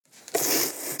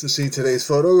To see today's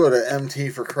photo, go to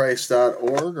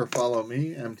mtforchrist.org or follow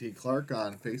me, MT Clark,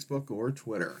 on Facebook or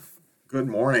Twitter. Good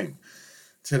morning.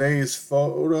 Today's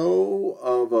photo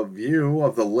of a view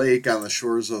of the lake on the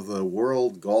shores of the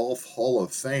World Golf Hall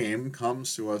of Fame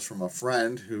comes to us from a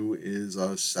friend who is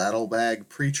a saddlebag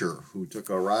preacher who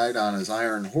took a ride on his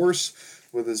iron horse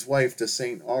with his wife to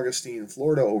St. Augustine,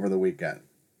 Florida over the weekend.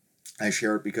 I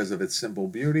share it because of its simple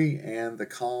beauty and the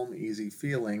calm, easy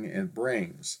feeling it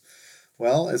brings.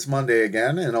 Well, it's Monday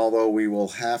again, and although we will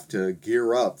have to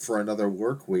gear up for another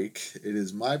work week, it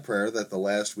is my prayer that the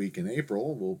last week in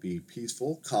April will be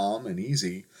peaceful, calm, and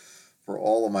easy for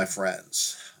all of my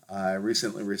friends. I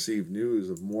recently received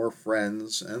news of more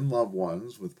friends and loved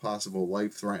ones with possible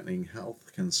life-threatening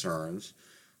health concerns,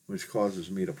 which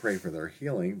causes me to pray for their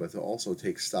healing, but to also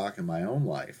take stock in my own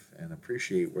life and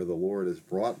appreciate where the Lord has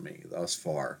brought me thus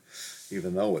far,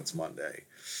 even though it's Monday.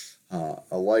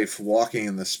 A life walking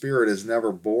in the Spirit is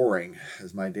never boring,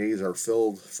 as my days are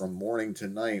filled from morning to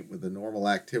night with the normal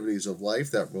activities of life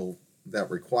that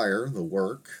require the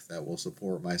work that will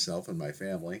support myself and my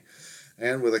family,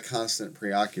 and with a constant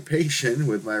preoccupation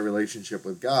with my relationship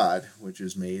with God, which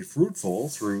is made fruitful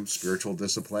through spiritual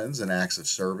disciplines and acts of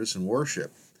service and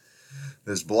worship.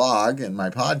 This blog and my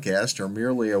podcast are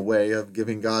merely a way of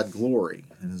giving God glory,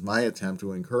 and is my attempt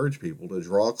to encourage people to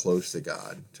draw close to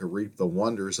God, to reap the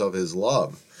wonders of His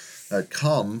love that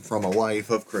come from a life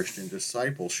of Christian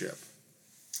discipleship.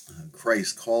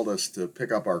 Christ called us to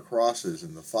pick up our crosses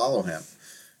and to follow Him,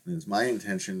 and it's my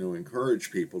intention to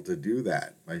encourage people to do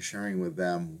that by sharing with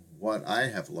them what I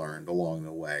have learned along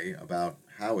the way about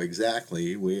how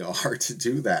exactly we are to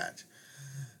do that.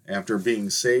 After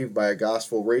being saved by a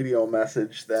gospel radio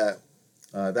message, that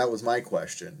was my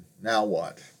question. Now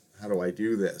what? How do I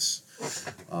do this?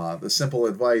 The simple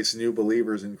advice new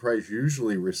believers in Christ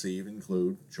usually receive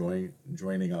include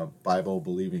joining a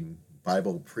Bible-believing,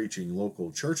 Bible-preaching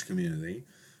local church community,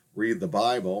 read the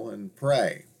Bible, and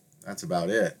pray. That's about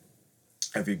it.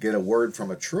 If you get a word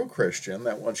from a true Christian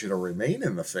that wants you to remain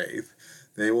in the faith,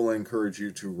 they will encourage you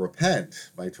to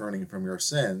repent by turning from your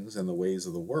sins and the ways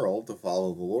of the world to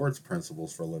follow the Lord's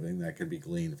principles for living that can be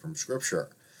gleaned from Scripture.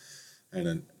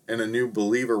 And in a new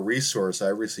believer resource I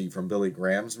received from Billy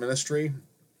Graham's ministry,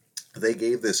 they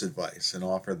gave this advice and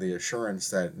offered the assurance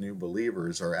that new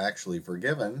believers are actually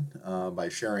forgiven by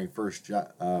sharing 1 John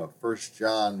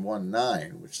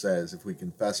 1:9, which says, if we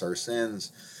confess our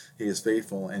sins, He is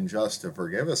faithful and just to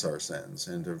forgive us our sins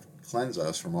and to cleanse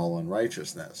us from all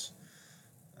unrighteousness.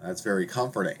 That's very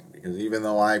comforting, because even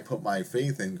though I put my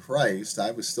faith in Christ, I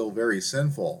was still very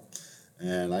sinful,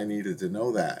 and I needed to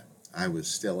know that. I was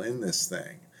still in this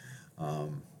thing.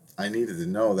 I needed to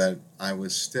know that I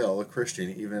was still a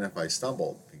Christian, even if I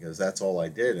stumbled, because that's all I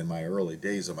did in my early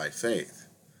days of my faith.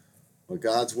 But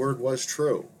God's word was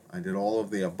true. I did all of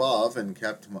the above and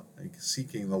kept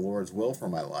seeking the Lord's will for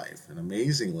my life. And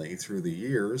amazingly, through the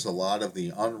years, a lot of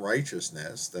the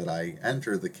unrighteousness that I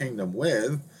entered the kingdom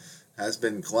with has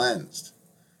been cleansed.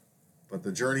 But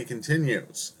the journey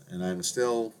continues, and I'm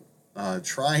still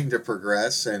trying to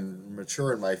progress and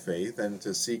mature in my faith and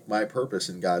to seek my purpose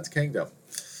in God's kingdom.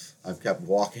 I've kept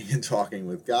walking and talking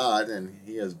with God, and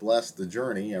He has blessed the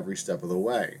journey every step of the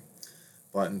way.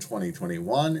 But in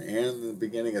 2021 and the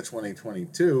beginning of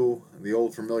 2022, the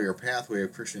old familiar pathway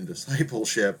of Christian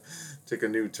discipleship took a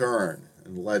new turn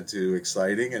and led to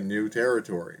exciting and new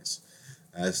territories.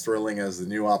 As thrilling as the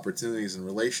new opportunities and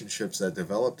relationships that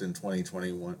developed in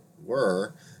 2021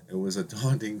 were, it was a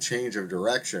daunting change of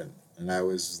direction, and I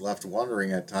was left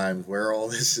wondering at times where all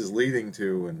this is leading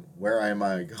to, and where am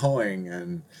I going,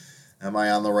 and am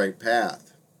I on the right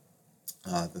path?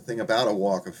 The thing about a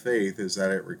walk of faith is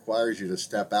that it requires you to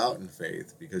step out in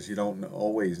faith, because you don't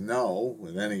always know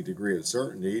with any degree of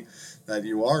certainty that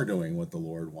you are doing what the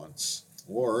Lord wants,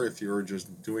 or if you're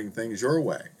just doing things your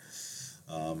way.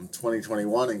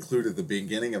 2021 included the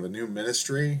beginning of a new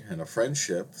ministry and a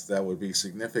friendship that would be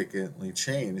significantly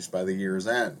changed by the year's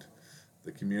end.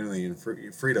 The Community and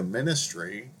Freedom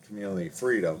Ministry, Community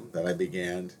Freedom, that I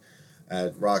began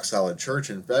at Rock Solid Church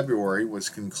in February was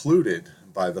concluded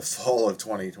by the fall of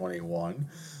 2021,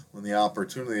 when the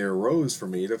opportunity arose for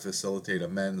me to facilitate a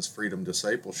men's freedom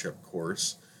discipleship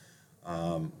course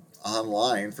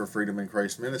online for Freedom in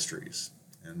Christ Ministries.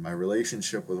 And my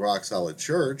relationship with Rock Solid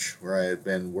Church, where I had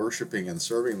been worshiping and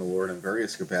serving the Lord in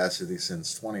various capacities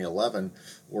since 2011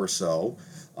 or so,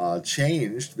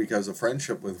 changed because a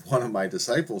friendship with one of my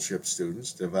discipleship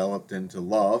students developed into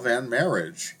love and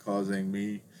marriage, causing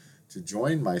me to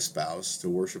join my spouse to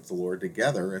worship the Lord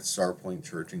together at Star Point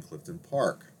Church in Clifton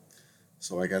Park.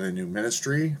 So I got a new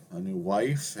ministry, a new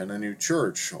wife, and a new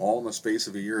church, all in the space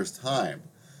of a year's time.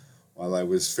 While I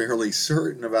was fairly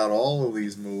certain about all of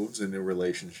these moves and new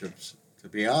relationships, to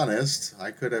be honest,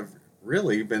 I could have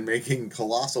really been making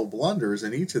colossal blunders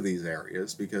in each of these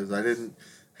areas because I didn't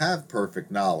have perfect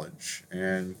knowledge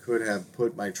and could have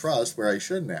put my trust where I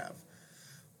shouldn't have.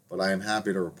 But I am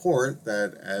happy to report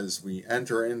that as we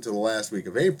enter into the last week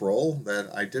of April, that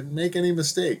I didn't make any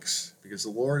mistakes because the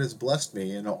Lord has blessed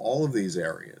me in all of these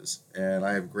areas, and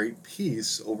I have great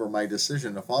peace over my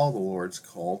decision to follow the Lord's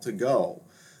call to go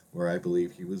where I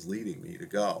believe He was leading me to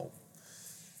go.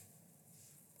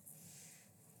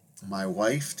 My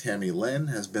wife, Tammy Lynn,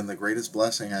 has been the greatest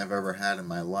blessing I've ever had in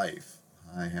my life.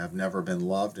 I have never been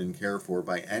loved and cared for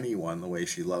by anyone the way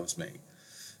she loves me.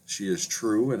 She is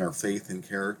true in her faith and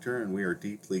character, and we are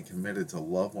deeply committed to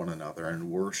love one another and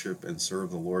worship and serve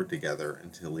the Lord together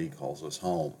until He calls us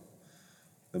home.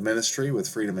 The ministry with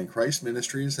Freedom in Christ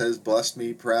Ministries has blessed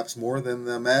me perhaps more than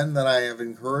the men that I have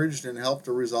encouraged and helped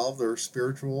to resolve their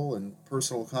spiritual and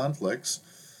personal conflicts,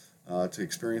 to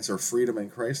experience their freedom in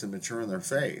Christ and mature in their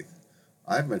faith.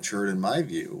 I've matured in my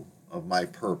view of my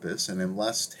purpose and am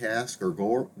less task or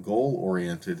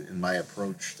goal-oriented in my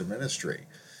approach to ministry,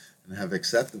 and have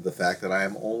accepted the fact that I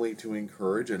am only to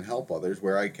encourage and help others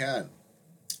where I can.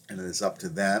 And it is up to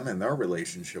them and their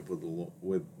relationship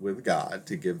with God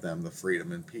to give them the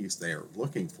freedom and peace they are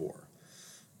looking for.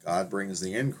 God brings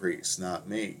the increase, not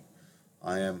me.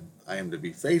 I am to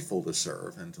be faithful to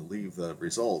serve and to leave the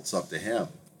results up to Him.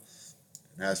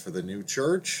 And as for the new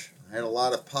church, I had a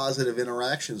lot of positive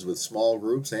interactions with small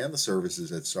groups and the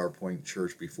services at Star Point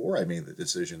Church before I made the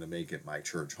decision to make it my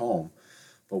church home,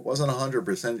 but wasn't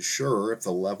 100% sure if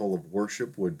the level of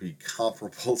worship would be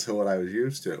comparable to what I was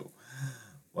used to.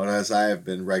 But as I have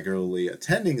been regularly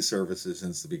attending services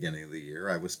since the beginning of the year,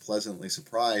 I was pleasantly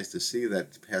surprised to see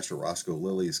that Pastor Roscoe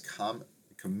Lilly's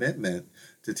commitment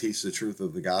to teach the truth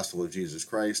of the gospel of Jesus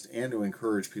Christ and to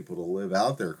encourage people to live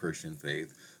out their Christian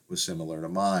faith was similar to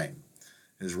mine.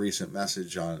 His recent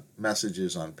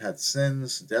messages on pet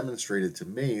sins demonstrated to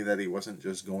me that he wasn't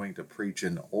just going to preach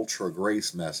an ultra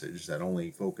grace message that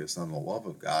only focused on the love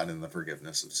of God and the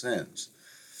forgiveness of sins.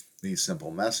 These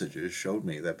simple messages showed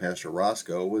me that Pastor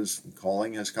Roscoe was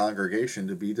calling his congregation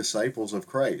to be disciples of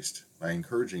Christ by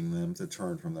encouraging them to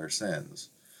turn from their sins.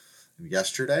 And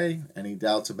yesterday, any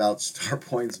doubts about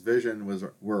Starpoint's vision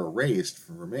were erased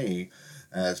for me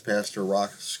as Pastor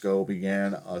Roscoe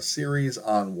began a series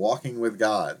on walking with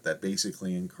God that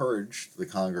basically encouraged the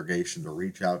congregation to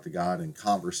reach out to God in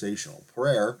conversational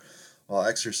prayer while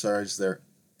exercising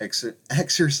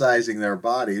their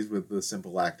bodies with the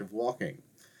simple act of walking.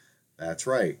 That's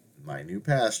right, my new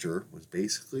pastor was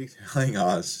basically telling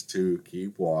us to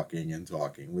keep walking and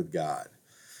talking with God.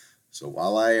 So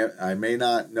while I may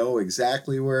not know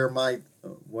exactly where my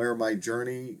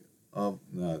journey of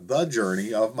the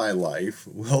journey of my life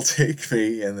will take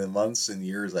me in the months and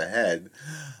years ahead,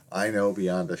 I know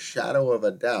beyond a shadow of a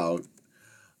doubt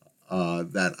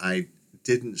that I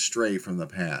didn't stray from the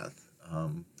path.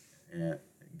 And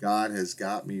God has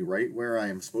got me right where I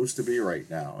am supposed to be right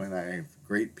now, and I have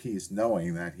great peace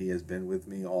knowing that He has been with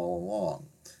me all along,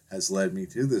 has led me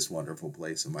to this wonderful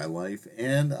place in my life,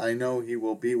 and I know He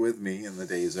will be with me in the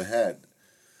days ahead.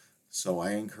 So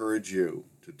I encourage you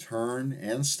to turn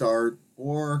and start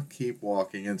or keep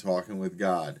walking and talking with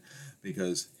God,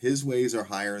 because His ways are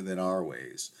higher than our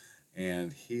ways,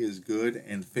 and He is good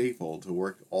and faithful to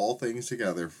work all things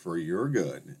together for your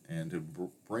good and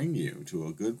to bring you to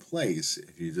a good place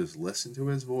if you just listen to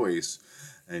His voice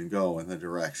and go in the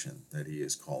direction that He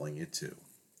is calling you to.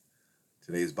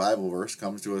 Today's Bible verse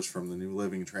comes to us from the New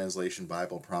Living Translation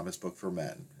Bible Promise Book for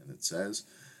Men, and it says,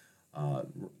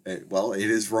 it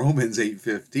is Romans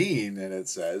 8:15, and it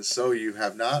says, "So you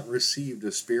have not received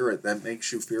a spirit that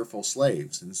makes you fearful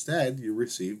slaves. Instead, you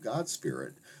received God's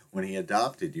Spirit when He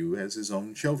adopted you as His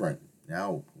own children.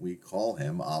 Now we call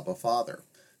Him Abba, Father."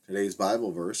 Today's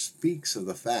Bible verse speaks of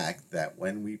the fact that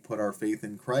when we put our faith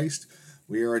in Christ,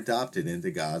 we are adopted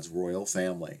into God's royal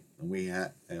family, and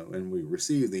we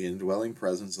receive the indwelling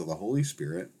presence of the Holy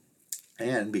Spirit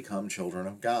and become children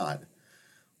of God.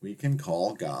 We can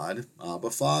call God Abba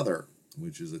Father,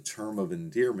 which is a term of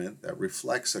endearment that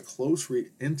reflects a close,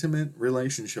 intimate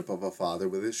relationship of a father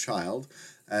with his child,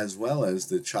 as well as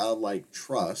the childlike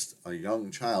trust a young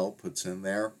child puts in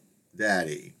their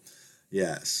daddy.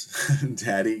 Yes,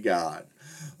 Daddy God.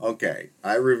 Okay,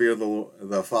 I revere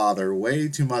the Father way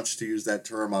too much to use that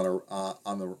term on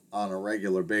a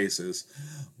regular basis,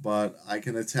 but I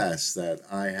can attest that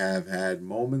I have had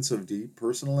moments of deep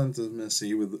personal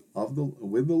intimacy with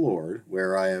the Lord,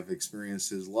 where I have experienced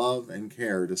His love and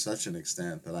care to such an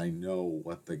extent that I know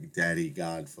what the Daddy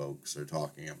God folks are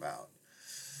talking about.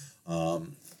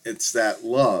 It's that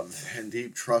love and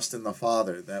deep trust in the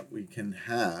Father that we can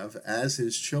have as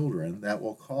His children that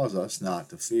will cause us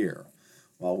not to fear.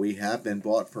 While we have been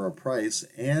bought for a price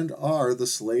and are the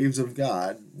slaves of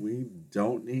God, we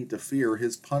don't need to fear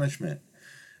His punishment.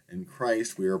 In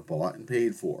Christ, we are bought and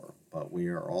paid for, but we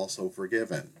are also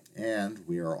forgiven, and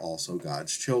we are also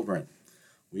God's children.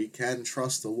 We can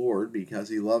trust the Lord because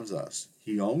He loves us.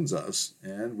 He owns us,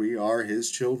 and we are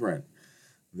His children.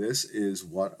 This is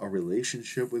what a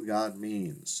relationship with God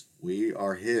means. We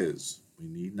are His. We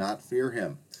need not fear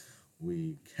Him.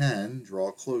 We can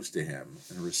draw close to Him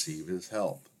and receive His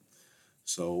help.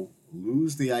 So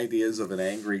lose the ideas of an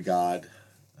angry God,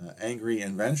 angry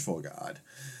and vengeful God.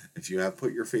 If you have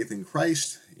put your faith in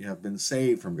Christ, you have been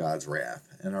saved from God's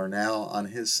wrath and are now on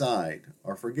His side,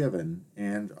 are forgiven,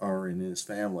 and are in His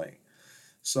family.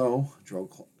 So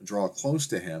draw close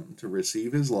to Him to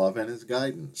receive His love and His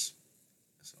guidance.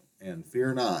 And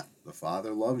fear not, the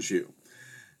Father loves you,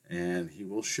 and He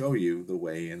will show you the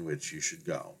way in which you should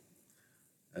go.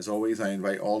 As always, I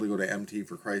invite all to go to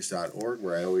mtforchrist.org,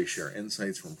 where I always share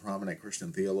insights from prominent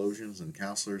Christian theologians and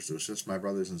counselors to assist my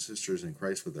brothers and sisters in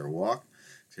Christ with their walk.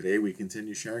 Today we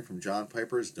continue sharing from John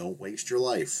Piper's Don't Waste Your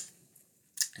Life.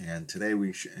 And today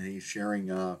he's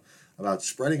sharing about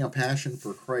spreading a passion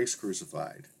for Christ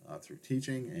crucified through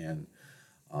teaching, and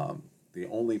the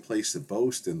only place to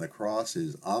boast in the cross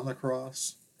is on the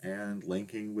cross, and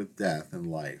linking with death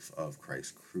and life of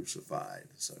Christ crucified.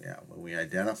 So when we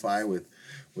identify with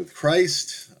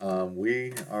Christ,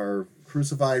 we are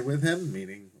crucified with Him,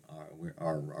 meaning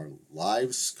our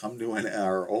lives come to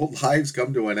our old lives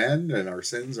come to an end, and our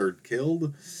sins are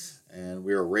killed, and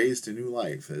we are raised to new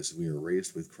life as we are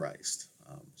raised with Christ.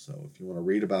 So if you want to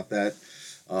read about that,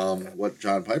 what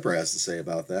John Piper has to say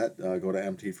about that, go to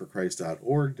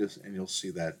mtforchrist.org, and you'll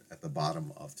see that at the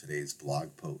bottom of today's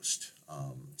blog post.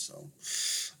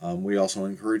 We also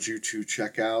encourage you to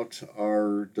check out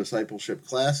our discipleship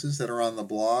classes that are on the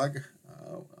blog,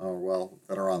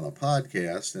 that are on the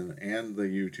podcast and the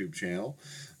YouTube channel.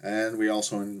 And we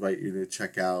also invite you to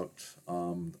check out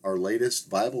our latest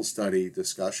Bible study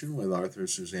discussion with Arthur and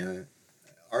Susanna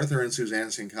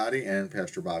Cincotti and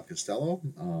Pastor Bob Costello.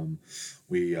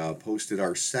 We posted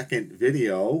our second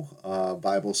video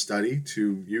Bible study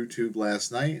to YouTube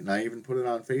last night, and I even put it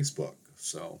on Facebook.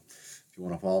 So if you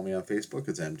want to follow me on Facebook,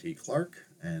 it's MT Clark,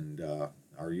 and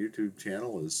our YouTube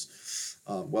channel is,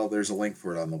 there's a link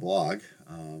for it on the blog.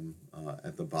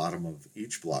 At the bottom of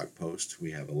each blog post,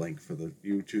 we have a link for the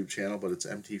YouTube channel, but it's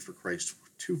MT for Christ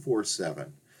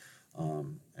 247.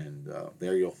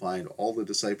 There you'll find all the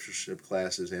discipleship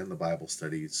classes and the Bible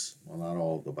studies. Well, not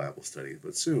all of the Bible studies,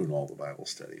 but soon all the Bible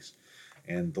studies.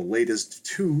 And the latest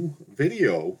 2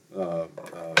 video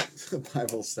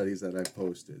Bible studies that I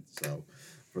posted. So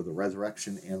for the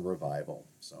resurrection and revival.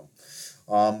 So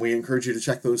we encourage you to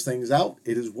check those things out.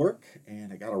 It is work,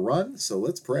 and I got to run, so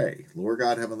let's pray. Lord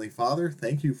God, Heavenly Father,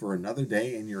 thank you for another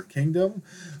day in your kingdom.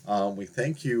 We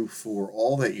thank you for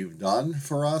all that you've done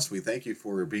for us. We thank you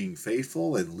for being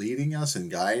faithful and leading us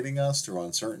and guiding us through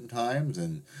uncertain times,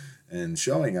 and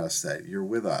showing us that you're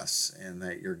with us and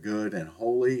that you're good and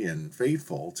holy and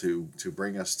faithful to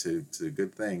bring us to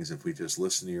good things if we just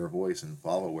listen to your voice and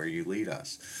follow where you lead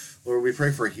us. Lord, we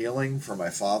pray for healing for my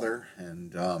father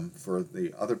and for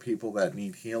the other people that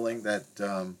need healing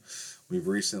that we've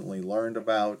recently learned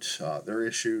about their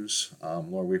issues.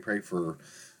 Lord, we pray for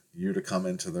you to come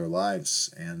into their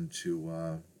lives and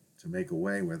to make a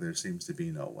way where there seems to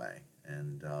be no way.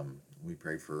 And we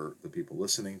pray for the people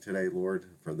listening today, Lord,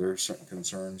 for their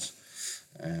concerns,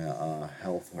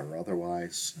 health or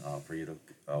otherwise, for you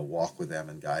to walk with them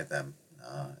and guide them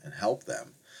and help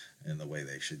them in the way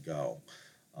they should go.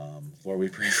 Lord, we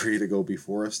pray for you to go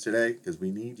before us today, because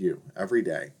we need you every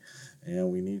day.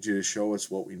 And we need you to show us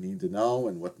what we need to know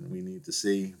and what we need to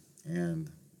see and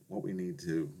what we need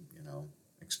to,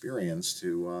 experience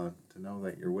to know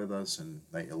that you're with us and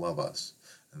that you love us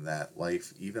and that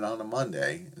life, even on a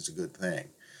Monday, is a good thing.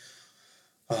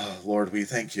 Lord, we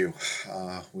thank you.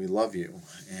 We love you.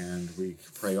 And we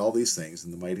pray all these things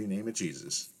in the mighty name of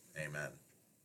Jesus. Amen.